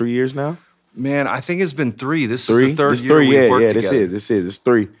 2 or 3 years now? Man, I think it's been 3. This Three? is the third This year we've worked together. This is it's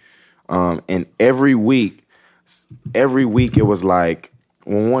 3. And every week it was like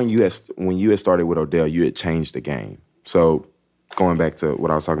when you had started with Odell, you had changed the game. So going back to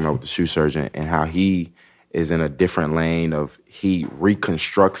what I was talking about with the shoe surgeon and how he is in a different lane of he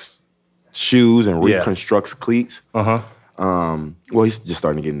reconstructs shoes and reconstructs cleats. Uh-huh. Well, he's just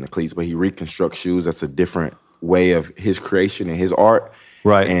starting to get into cleats, but he reconstructs shoes. That's a different way of his creation and his art.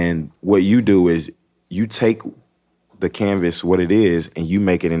 Right. And what you do is you take the canvas, what it is, and you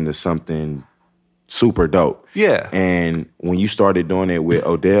make it into something super dope. Yeah. And when you started doing it with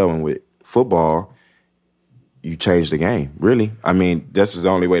Odell and with football, you changed the game, really. I mean, that's the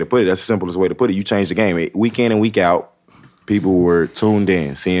only way to put it. That's the simplest way to put it. You changed the game. Week in and week out, people were tuned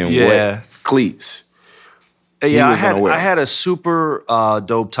in, seeing what cleats. Yeah, I had a super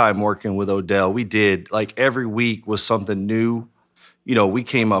dope time working with Odell. We did, like, every week was something new. You know, we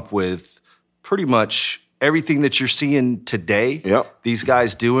came up with pretty much everything that you're seeing today. Yep. These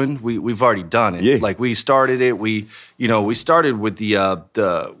guys doing, we've already done it. Yeah. Like, we started it. We started with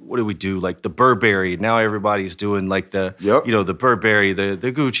the what did we do? Like the Burberry. Now everybody's doing like the the Burberry, the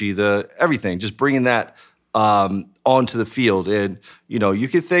Gucci, the everything. Just bringing that onto the field, and you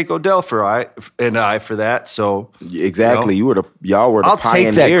could thank Odell for that. So exactly, y'all were the I'll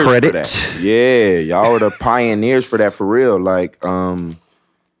pioneers take that credit. for that. Yeah, y'all were the pioneers for that, for real. Like,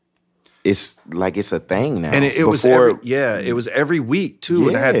 it's a thing now. And it was every week too,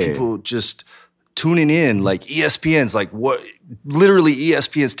 and I had people just tuning in, like ESPN's like, what? Literally,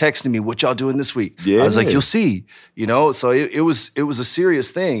 ESPN's texting me, "What y'all doing this week?" Yeah. I was like, "You'll see," So it was a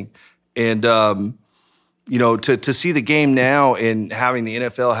serious thing, and to see the game now and having the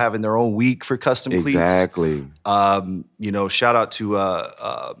NFL having their own week for custom cleats. Exactly. Shout out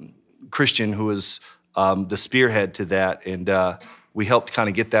to Christian, who was the spearhead to that, and we helped kind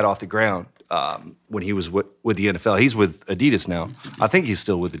of get that off the ground when he was with the NFL. He's with Adidas now. I think he's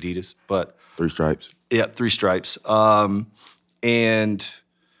still with Adidas, but 3 stripes. Yeah, 3 stripes. And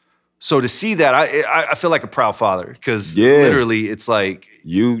so to see that, I feel like a proud father, because literally it's like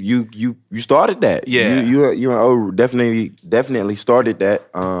you started that. Yeah, you definitely started that.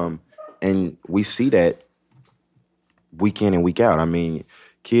 And we see that week in and week out. I mean,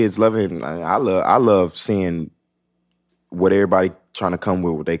 kids love it. I love seeing what everybody trying to come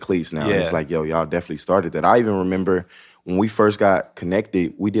with their cleats now. Yeah. It's like, yo, y'all definitely started that. I even remember when we first got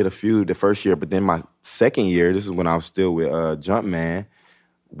connected, we did a few the first year, but then my second year, this is when I was still with Jumpman,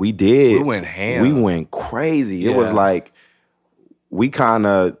 we went ham. We went crazy. Yeah. It was like we kind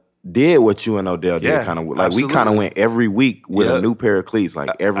of did what you and Odell did, kind of like absolutely. we kind of went every week with a new pair of cleats, like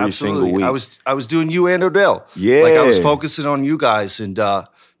every single week. I was doing you and Odell. Yeah, like I was focusing on you guys, and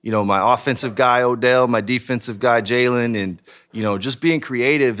my offensive guy Odell, my defensive guy Jalen, and just being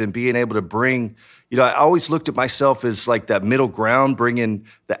creative and being able to bring. I always looked at myself as like that middle ground, bringing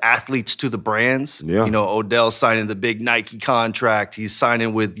the athletes to the brands. Yeah. Odell's signing the big Nike contract. He's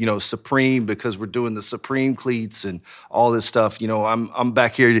signing with, Supreme because we're doing the Supreme cleats and all this stuff. I'm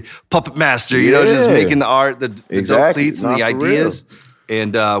back here, puppet master, just making the art, the dope cleats and the ideas.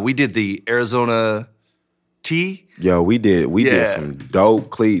 Real. And we did the Arizona T. Yo, we did some dope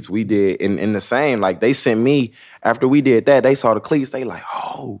cleats. We did in the same, like they sent me after we did that, they saw the cleats, they like,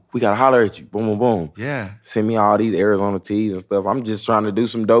 oh, we gotta holler at you. Boom, boom, boom. Yeah. Send me all these Arizona tees and stuff. I'm just trying to do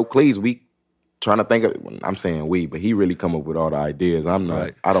some dope cleats. We trying to think of, I'm saying we, but he really come up with all the ideas. I'm not,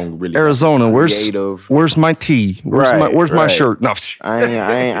 right. I don't really Arizona, where's my tee? Where's my shirt? No.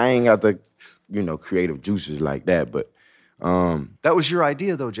 I ain't got the, creative juices like that, but that was your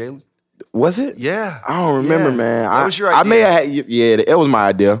idea though, Jalen. Was it? Yeah. I don't remember, man. That was your idea. I may have had, it was my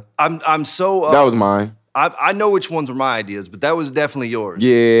idea. I'm so that was mine. I know which ones were my ideas, but that was definitely yours.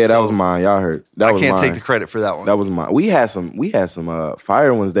 Yeah, that was mine. Y'all heard. I can't take the credit for that one. That was mine. We had some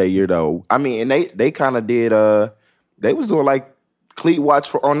fire ones that year though. I mean, and they kind of did. They was doing like cleat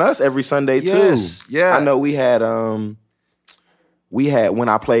watch on us every Sunday too. Yeah. I know we had when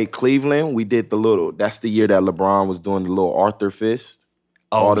I played Cleveland, we did that's the year that LeBron was doing the little Arthur fist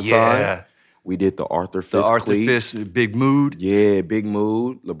all the time. We did the Arthur Fist. The Arthur cleats. Fist, Big Mood. Yeah, Big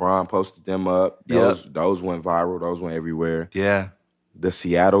Mood. LeBron posted them up. Those went viral. Those went everywhere. Yeah. The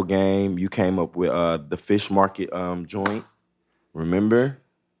Seattle game, you came up with the Fish Market joint. Remember?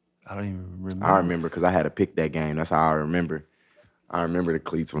 I don't even remember. I remember because I had to pick that game. That's how I remember. I remember the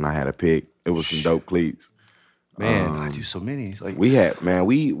cleats when I had to pick. It was some dope cleats. Man, I do so many. Like we had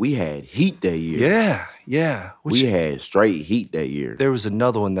heat that year. Yeah. We had straight heat that year. There was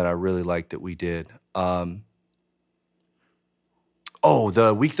another one that I really liked that we did. The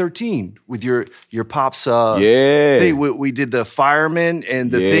week 13 with your pops. Thing. We did the fireman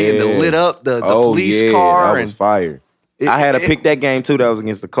and the thing and the lit up the police car. That was fire. I had to pick that game too. That was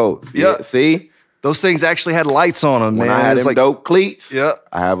against the Colts. Yeah. See, those things actually had lights on them. When man. I had them dope cleats. Yeah,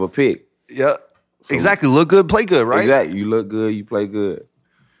 I have a pick. Yeah. So, exactly. Look good, play good, right? Exactly. You look good, you play good.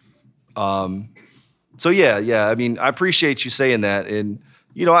 So yeah. I mean, I appreciate you saying that, and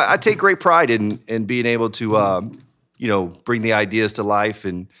I take great pride in being able to bring the ideas to life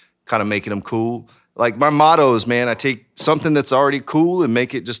and kind of making them cool. Like my motto is, man, I take something that's already cool and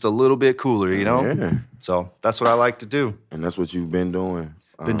make it just a little bit cooler. Yeah. So that's what I like to do. And that's what you've been doing.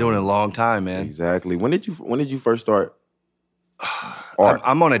 Been doing it a long time, man. Exactly. When did you first start?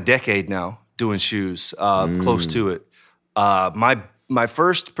 I'm on a decade now. Doing shoes, close to it. My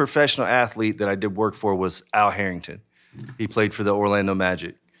first professional athlete that I did work for was Al Harrington. He played for the Orlando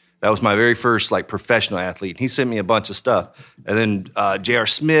Magic. That was my very first professional athlete. He sent me a bunch of stuff. And then J.R.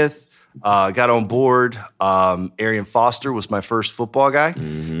 Smith got on board. Arian Foster was my first football guy.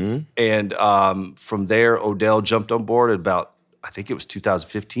 Mm-hmm. And from there, Odell jumped on board at about, I think it was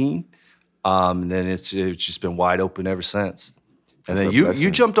 2015. And then it's just been wide open ever since. And then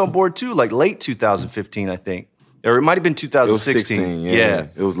you jumped on board too, like late 2015, I think. Or it might have been 2016. It was 16, yeah.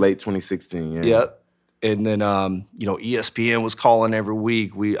 It was late 2016, yeah. Yep. And then ESPN was calling every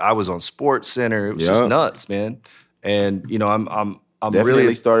week. I was on Sports Center. It was just nuts, man. And I'm definitely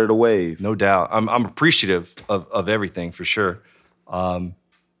really started a wave. No doubt. I'm appreciative of everything for sure. So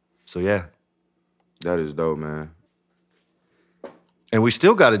yeah. That is dope, man. And we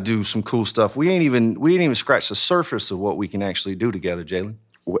still got to do some cool stuff. We ain't even scratched the surface of what we can actually do together, Jalen.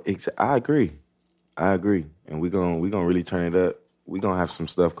 Well, I agree, and we gonna really turn it up. We gonna have some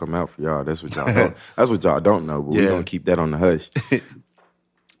stuff come out for y'all. That's what y'all don't. That's what y'all don't know. But we gonna keep that on the hush.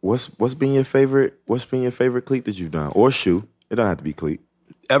 What's been your favorite? What's been your favorite cleat that you've done, or shoe? It don't have to be cleat.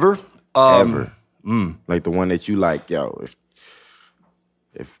 Ever. Like the one that you like, yo.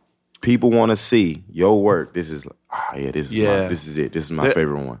 If people want to see your work, this is this is it. This is my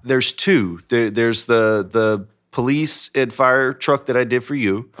favorite one. There's two. There's the police and fire truck that I did for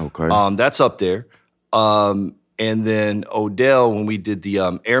you. Okay. That's up there. And then Odell, when we did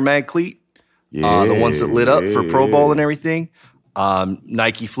the Air Mag cleat, the ones that lit up for Pro Bowl and everything,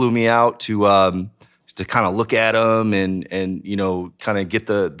 Nike flew me out to to kind of look at them and you know, kind of get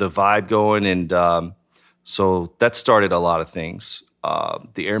the vibe going. And so that started a lot of things.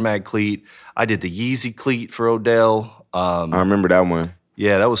 The Air Mag cleat. I did the Yeezy cleat for Odell. I remember that one.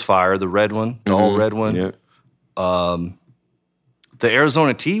 Yeah, that was fire. The red one, the all red one. Yeah. The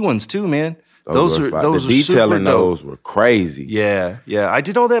Arizona T ones too, man. Those the are detailing super dope. those were crazy. Yeah. I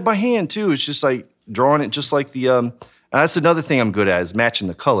did all that by hand too. It's just like drawing it just like the and that's another thing I'm good at is matching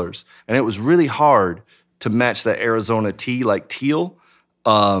the colors. And it was really hard to match that Arizona T like teal.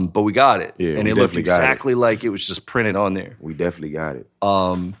 But we got it. Yeah, and we it looked definitely got exactly like it was just printed on there. We definitely got it.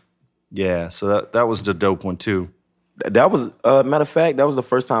 Yeah, so that was the dope one too. That was matter of fact, that was the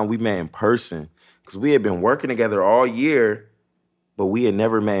first time we met in person. Because we had been working together all year, but we had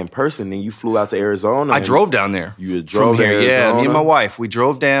never met in person. Then you flew out to Arizona. I drove down there. You drove from here. to Arizona? Yeah, me and my wife. We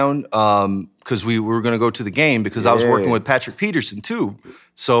drove down because we were going to go to the game because I was working with Patrick Peterson too.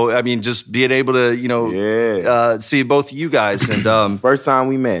 So, I mean, just being able to, you know, see both of you guys. And first time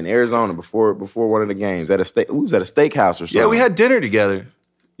we met in Arizona before one of the games at a we was at a steakhouse or something. Yeah, we had dinner together.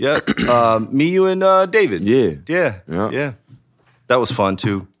 Yeah, me, you, and David. Yeah. Yeah. That was fun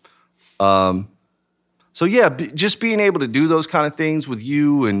too. So yeah, just being able to do those kind of things with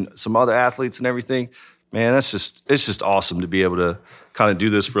you and some other athletes and everything, man, it's just awesome to be able to kind of do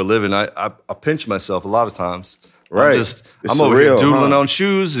this for a living. I pinch myself a lot of times. Right. I'm over here doodling on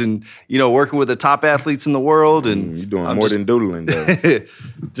shoes and, you know, working with the top athletes in the world. And you're doing more than doodling, though.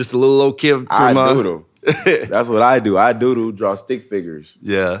 Just a little old kid from I doodle. That's what I do. I doodle, draw stick figures.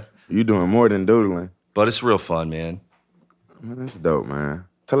 Yeah. You're doing more than doodling. But it's real fun, man. That's dope, man.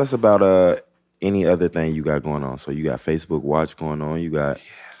 Tell us about any other thing you got going on. So you got Facebook Watch going on.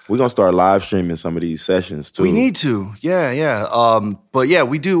 We're going to start live streaming some of these sessions too. We need to. Yeah. But yeah,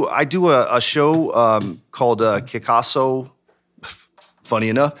 I do a show called Kikasso, funny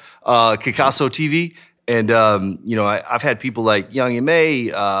enough, Kikasso TV. And, you know, I've had people like Young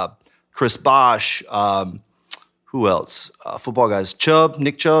M.A., Chris Bosch, who else? Football guys.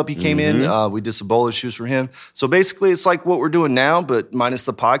 Nick Chubb, he came in. We did some bowler shoes for him. So basically, it's like what we're doing now, but minus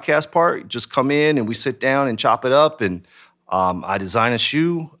the podcast part. Just come in and we sit down and chop it up. And I design a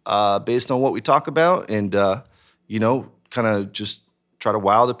shoe based on what we talk about and, you know, kind of just try to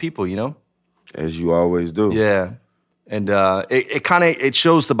wow the people, you know? As you always do. Yeah. And it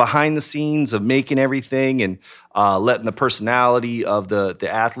shows the behind the scenes of making everything and letting the personality of the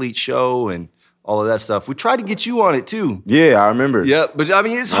athlete show and all of that stuff. We tried to get you on it too. Yeah, I remember. Yeah, but I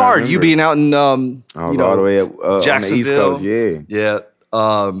mean, it's hard. You being out in, I was all the way up Jacksonville. On the East Coast,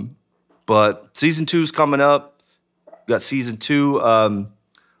 Yeah. But season 2's coming up. Got season 2. I'm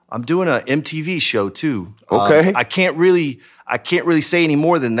doing an MTV show too. Okay. I can't really say any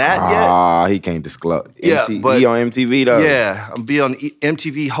more than that yet. He can't disclose. Yeah, but he on MTV though. Yeah, I'll be on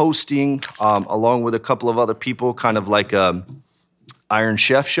MTV hosting along with a couple of other people, kind of like Iron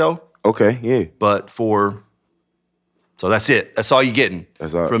Chef show. Okay, yeah. But so that's it. That's all you're getting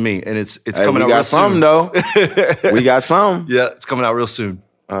from me, and it's coming out real soon. We got some though. We got some. Yeah, it's coming out real soon.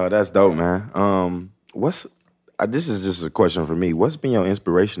 That's dope, man. This is just a question for me. What's been your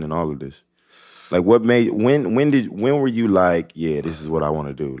inspiration in all of this? Like, what made when were you like, yeah, this is what I want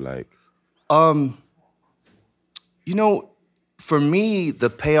to do? Like, you know, for me,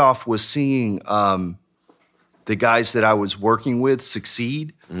 the payoff was seeing the guys that I was working with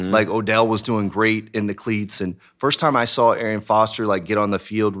succeed. Like Odell was doing great in the cleats, and first time I saw Arian Foster like get on the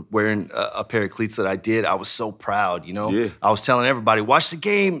field wearing a pair of cleats that I did, I was so proud. You know, I was telling everybody, watch the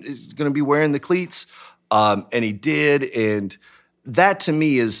game. He's going to be wearing the cleats. And he did, and that to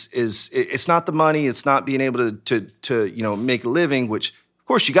me is it's not the money, it's not being able to you know make a living, which of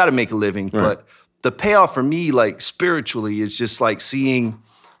course you got to make a living, right. But the payoff for me, like spiritually, is just like seeing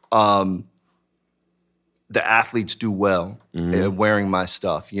the athletes do well and wearing my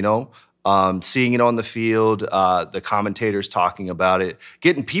stuff, you know, seeing it on the field, the commentators talking about it,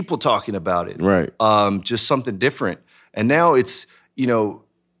 getting people talking about it, right? Just something different, and now it's you know.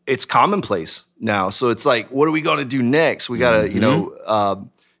 It's commonplace now. So it's like, what are we going to do next? We got to, you know,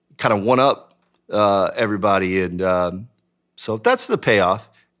 kind of one up everybody. And so that's the payoff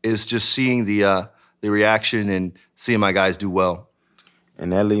is just seeing the reaction and seeing my guys do well.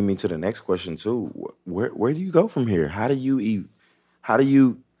 And that leads me to the next question too. Where do you go from here? How do you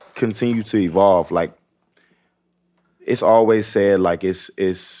continue to evolve? Like it's always said, like it's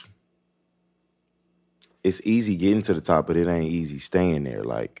easy getting to the top, but it ain't easy staying there.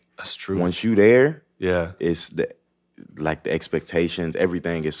 Like that's true. Once you there, yeah, it's the expectations,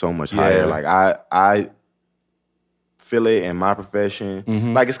 everything is so much higher. Like I feel it in my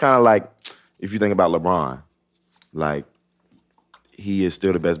profession. Like it's kind of like if you think about LeBron, like he is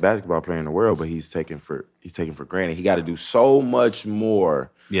still the best basketball player in the world, but he's taken for granted. He got to do so much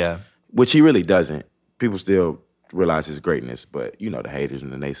more. Yeah. Which he really doesn't. People still realize his greatness, but you know the haters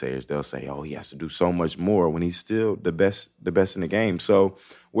and the naysayers, they'll say, "Oh, he has to do so much more," when he's still the best in the game. So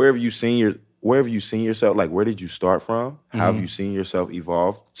where have you seen yourself? Like, where did you start from? How have you seen yourself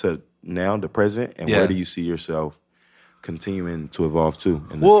evolve to now, the present, and where do you see yourself continuing to evolve to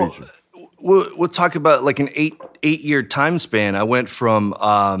in the future? We'll talk about like an eight-year time span. I went from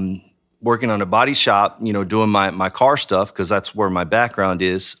working on a body shop, you know, doing my car stuff, because that's where my background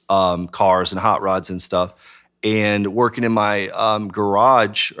is, cars and hot rods and stuff, and working in my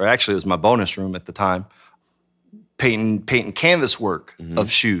garage, or actually it was my bonus room at the time, painting canvas work of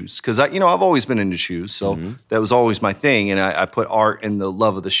shoes. Because I've always been into shoes, so that was always my thing. And I put art and the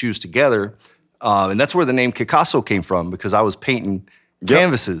love of the shoes together, and that's where the name Kikasso came from, because I was painting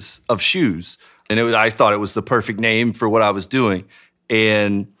canvases of shoes, and I thought it was the perfect name for what I was doing.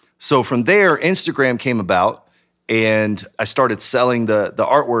 And so from there, Instagram came about, and I started selling the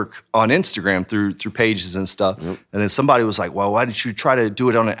artwork on Instagram through pages and stuff. And then somebody was like, "Well, why didn't you try to do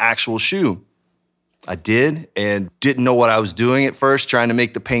it on an actual shoe?" I did, and didn't know what I was doing at first, trying to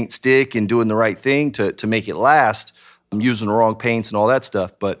make the paint stick and doing the right thing to make it last. I'm using the wrong paints and all that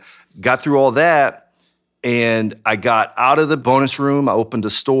stuff, but got through all that. And I got out of the bonus room. I opened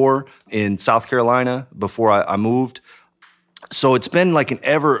a store in South Carolina before I moved. So it's been like an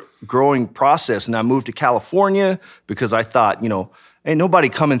ever-growing process. And I moved to California because I thought, ain't nobody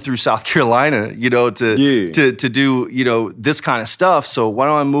coming through South Carolina, to do, this kind of stuff. So why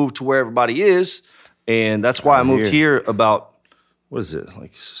don't I move to where everybody is? And that's why I moved here about, what is it,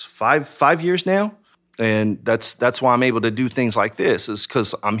 like 5 years now? And that's why I'm able to do things like this, is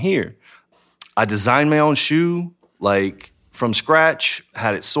because I'm here. I designed my own shoe, like from scratch,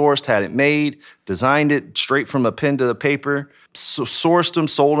 had it sourced, had it made, designed it straight from a pen to the paper, sourced them,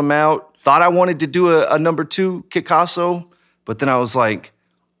 sold them out. Thought I wanted to do a number 2 Kikasso, but then I was like,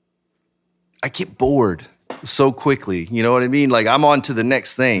 I get bored so quickly. You know what I mean? Like, I'm on to the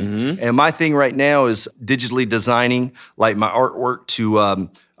next thing. And my thing right now is digitally designing like my artwork to,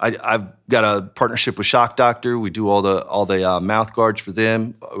 I've got a partnership with Shock Doctor. We do all the mouth guards for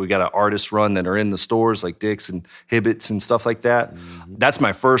them. We got an artist run that are in the stores like Dick's and Hibbett's and stuff like that. That's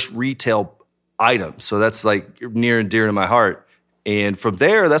my first retail item. So that's like near and dear to my heart. And from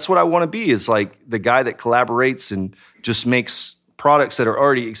there, that's what I want to be, is like the guy that collaborates and just makes products that are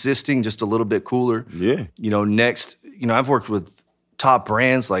already existing just a little bit cooler. Yeah. Next, I've worked with top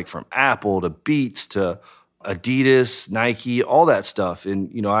brands like from Apple to Beats to Adidas, Nike, all that stuff.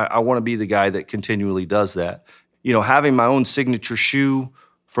 And, I want to be the guy that continually does that. Having my own signature shoe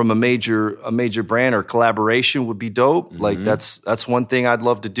from a major brand or collaboration would be dope. Like that's one thing I'd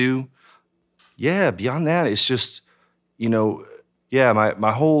love to do. Yeah, beyond that, it's just,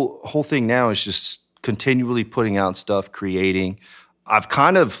 my whole thing now is just continually putting out stuff, creating. I've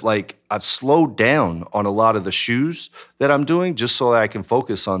kind of I've slowed down on a lot of the shoes that I'm doing, just so that I can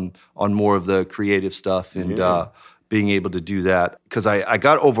focus on more of the creative stuff and being able to do that. Because I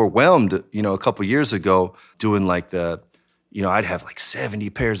got overwhelmed, a couple years ago doing I'd have like 70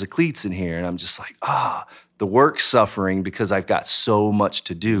 pairs of cleats in here, and I'm just like, the work's suffering because I've got so much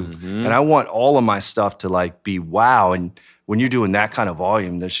to do. And I want all of my stuff to be wow. And when you're doing that kind of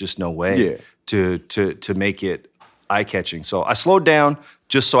volume, there's just no way to make it eye-catching. So I slowed down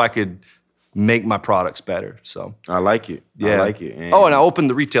just so I could make my products better. So I like it. Yeah. I like it. And I opened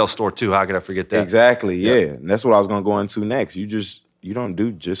the retail store too. How could I forget that? Exactly. Yeah. And that's what I was going to go into next. You don't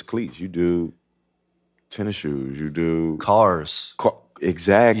do just cleats. You do tennis shoes. You do cars.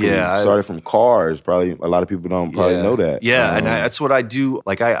 Exactly. Yeah. You started from cars. Probably a lot of people don't know that. Yeah. And that's what I do.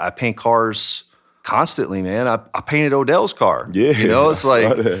 Like I paint cars constantly, man. I painted Odell's car. Yeah. It's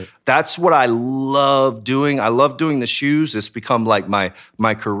like, that's what I love doing. I love doing the shoes. It's become like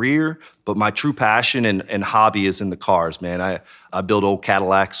my career, but my true passion and hobby is in the cars, man. I build old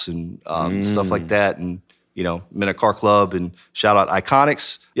Cadillacs and stuff like that. And, I'm in a car club, and shout out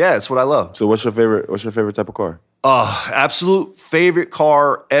Iconics. Yeah, it's what I love. So what's your favorite type of car? Absolute favorite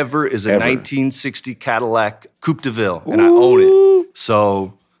car ever is a 1960 Cadillac Coupe de Ville, and I own it.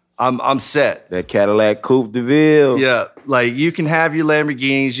 So I'm set. That Cadillac Coupe de Ville. Yeah, like you can have your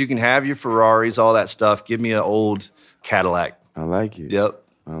Lamborghinis, you can have your Ferraris, all that stuff. Give me an old Cadillac. I like it. Yep.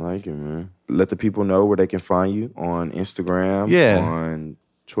 I like it, man. Let the people know where they can find you on Instagram, on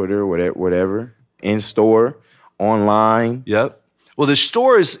Twitter, whatever. In store, online. Yep. Well, the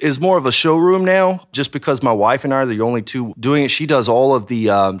store is more of a showroom now, just because my wife and I are the only two doing it. She does all of the,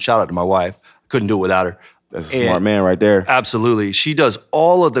 shout out to my wife. Couldn't do it without her. That's a smart man right there. Absolutely. She does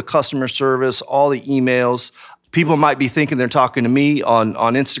all of the customer service, all the emails. people might be thinking they're talking to me on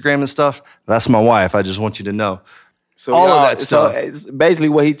Instagram and stuff. That's my wife. I just want you to know. So all of that stuff. So basically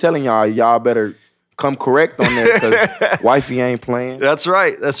what he telling y'all better come correct on that because wifey ain't playing. That's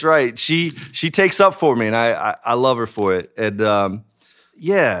right. That's right. She takes up for me, and I love her for it. And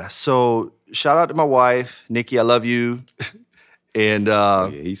yeah, so shout out to my wife, Nikki. I love you. And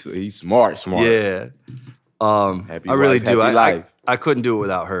he's smart. Yeah. Happy I really wife, do. happy life. I couldn't do it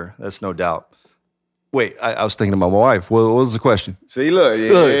without her. That's no doubt. Wait, I was thinking about my wife. What was the question? See, look.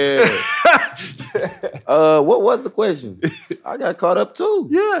 What was the question? I got caught up too.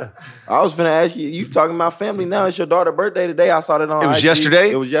 Yeah. I was finna ask you, you talking about family now. It's your daughter's birthday today. I saw that on It was IG.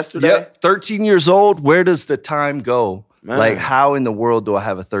 yesterday? It was yesterday? Yep. 13 years old. Where does the time go? Man. Like, how in the world do I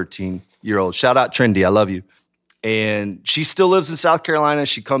have a 13-year-old? Shout out Trendy. I love you. And she still lives in South Carolina.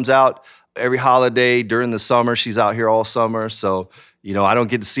 She comes out every holiday during the summer. She's out here all summer. So, you know, I don't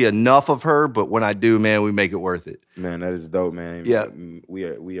get to see enough of her, but when I do, man, we make it worth it. Man, that is dope, man. Yeah.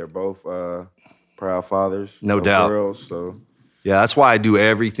 We are both proud fathers. No doubt. Girls, so. Yeah, that's why I do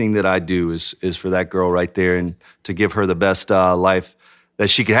everything that I do is for that girl right there and to give her the best life that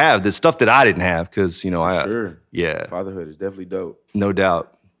she could have. The stuff that I didn't have because, you know, Sure. Yeah. Fatherhood is definitely dope. No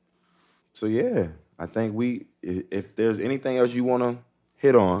doubt. So, yeah, I think if there's anything else you want to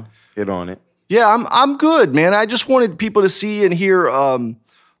hit on it. Yeah, I'm good, man. I just wanted people to see and hear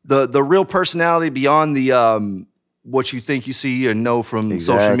the real personality beyond the what you think you see and know from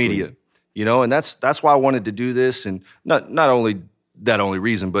social media. You know, and that's why I wanted to do this, and not only that only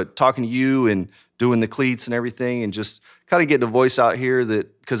reason, but talking to you and doing the cleats and everything, and just kind of getting a voice out here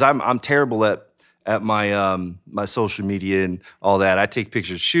that because I'm terrible at my my social media and all that. I take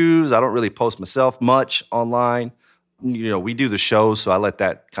pictures of shoes. I don't really post myself much online. You know, we do the show, so I let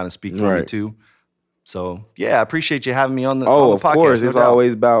that kind of speak for me too. So yeah, I appreciate you having me on the podcast. Of course, it's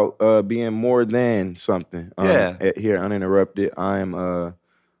always about being more than something. Here, Uninterrupted, I am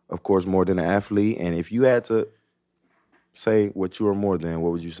of course more than an athlete. And if you had to say what you are more than,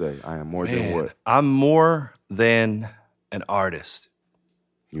 what would you say? I am more than what? I'm more than an artist.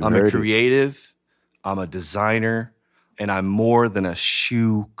 I'm a creative. I'm a designer, and I'm more than a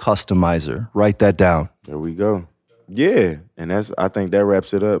shoe customizer. Write that down. There we go. Yeah, and I think that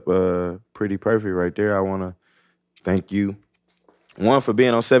wraps it up pretty perfect right there. I want to thank you, one, for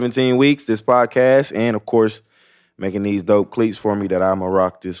being on 17 Weeks, this podcast, and of course, making these dope cleats for me that I'm going to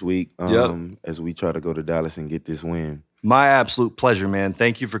rock this week as we try to go to Dallas and get this win. My absolute pleasure, man.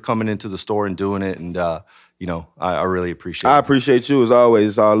 Thank you for coming into the store and doing it, and you know, I really appreciate it. I appreciate you as always.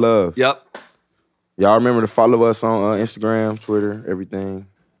 It's all love. Yep. Y'all remember to follow us on Instagram, Twitter, everything.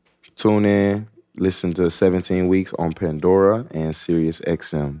 Tune in. Listen to 17 Weeks on Pandora and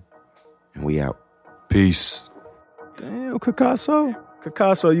SiriusXM. And we out. Peace. Damn,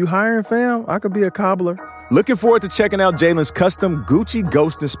 Kakasso, you hiring, fam? I could be a cobbler. Looking forward to checking out Jalen's custom Gucci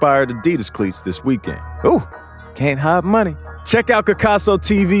Ghost-inspired Adidas cleats this weekend. Ooh, can't hide money. Check out Kakasso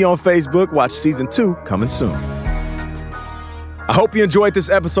TV on Facebook. Watch Season 2 coming soon. I hope you enjoyed this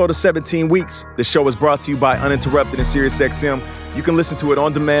episode of 17 Weeks. This show is brought to you by Uninterrupted and SiriusXM. You can listen to it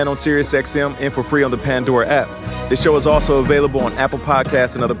on demand on SiriusXM and for free on the Pandora app. This show is also available on Apple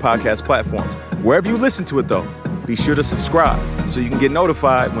Podcasts and other podcast platforms. Wherever you listen to it, though, be sure to subscribe so you can get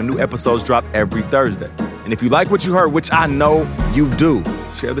notified when new episodes drop every Thursday. And if you like what you heard, which I know you do,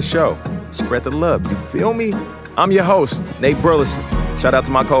 share the show. Spread the love. You feel me? I'm your host, Nate Burleson. Shout out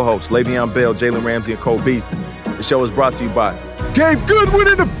to my co-hosts, Le'Veon Bell, Jalen Ramsey, and Cole Beasley. The show is brought to you by Gabe Goodwin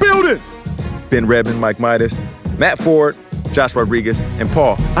in the building, Ben Redmond, Mike Midas, Matt Ford, Josh Rodriguez, and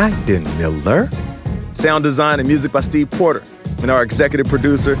Paul Miller. Sound design and music by Steve Porter. And our executive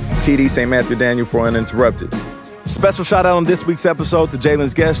producer, TD St. Matthew Daniel for Uninterrupted. Special shout out on this week's episode to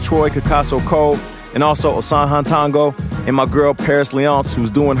Jalen's guest, Troy Kakasso Cole, and also Osan Hantango, and my girl, Paris Leonce,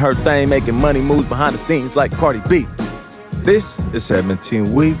 who's doing her thing, making money moves behind the scenes like Cardi B. This is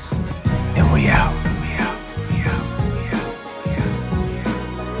 17 Weeks, and we out.